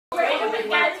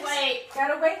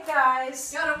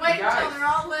guys. Gotta wait until they're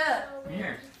all lit.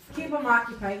 Here. Keep them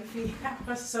occupied. That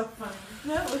was so funny.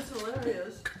 That was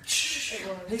hilarious.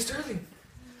 Hey, Sterling.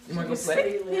 You want to go Just play?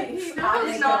 stay lit. He I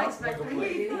knows know. not expecting.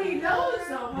 He knows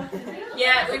so much to do.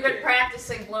 Yeah, we've been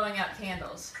practicing blowing out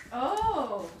candles.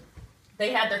 Oh.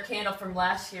 They had their candle from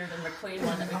last year, the McQueen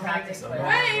one that we practiced with.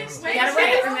 Wait, You gotta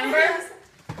wait, remember?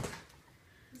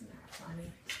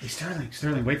 Hey,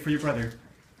 Sterling, wait for your brother.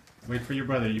 Wait for your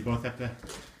brother. You both have to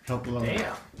help blow it.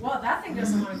 Damn. Well, that thing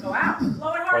doesn't want to go out.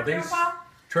 Blow it hard, Are these- Grandpa.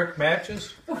 Trick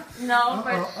matches? No,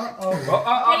 but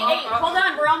hey, hold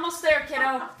on, we're almost there,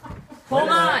 kiddo. Hold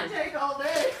on. Take all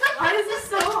day. Why is this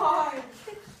so hard?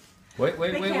 Wait.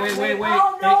 They can't wait.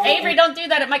 Oh, no. Avery, don't do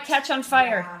that. It might catch on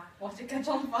fire. Watch it catch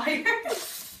on fire.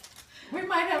 We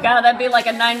might have. God, that'd be like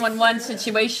a 911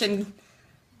 situation.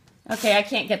 Okay, I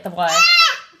can't get the wire.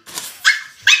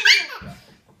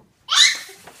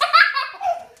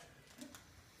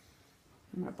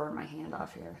 I'm gonna burn my hand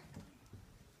off here.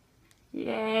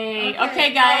 Yay.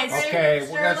 Okay, guys. Okay,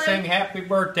 we're gonna sing happy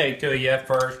birthday to you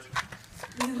first.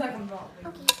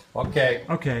 Okay.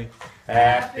 Okay.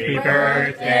 Happy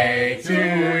birthday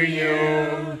to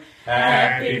you.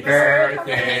 Happy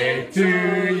birthday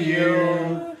to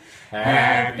you.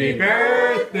 Happy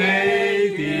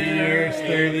birthday, dear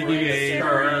Sterling.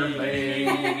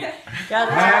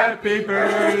 Happy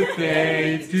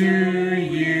birthday to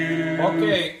you.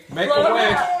 Okay, make Blow a 'em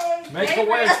wish. out. Make a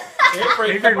wish.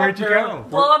 Avery, Avery, where'd you go?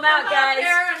 Blow them out, guys.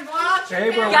 Karen, watch it.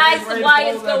 Avery, Guys, the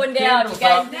wire is going down. You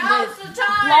guys need Now's to the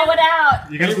time. blow it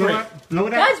out. You gotta blow it out. Blow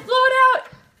it out. Guys, blow it out.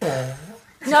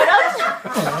 No, don't.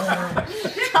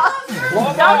 Blow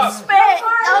 'em Don't up. spit.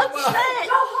 Don't spit.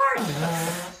 Go hard.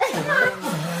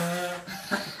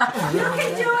 You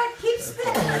can do it. Keep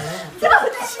spinning.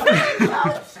 Don't spit.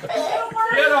 Don't spit.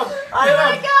 Get him. Oh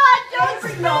my God! Don't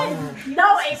spit. No,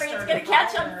 Avery, it's gonna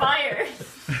catch on fire.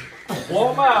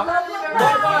 Blow him out. Blow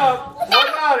him out. Blow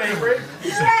him out, Avery.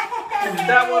 Is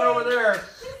that one over there?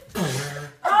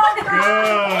 Good.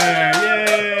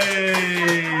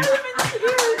 Yay.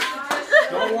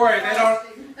 Don't worry, they don't.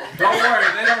 Don't worry,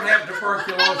 they don't have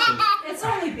tuberculosis. It's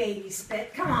only baby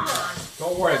spit. Come on.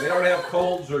 Don't worry, they don't have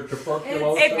colds or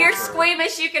tuberculosis. If you're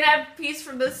squeamish, you can have a piece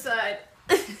from this side.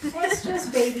 It's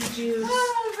just baby juice.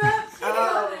 Oh, that's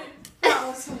That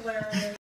was hilarious.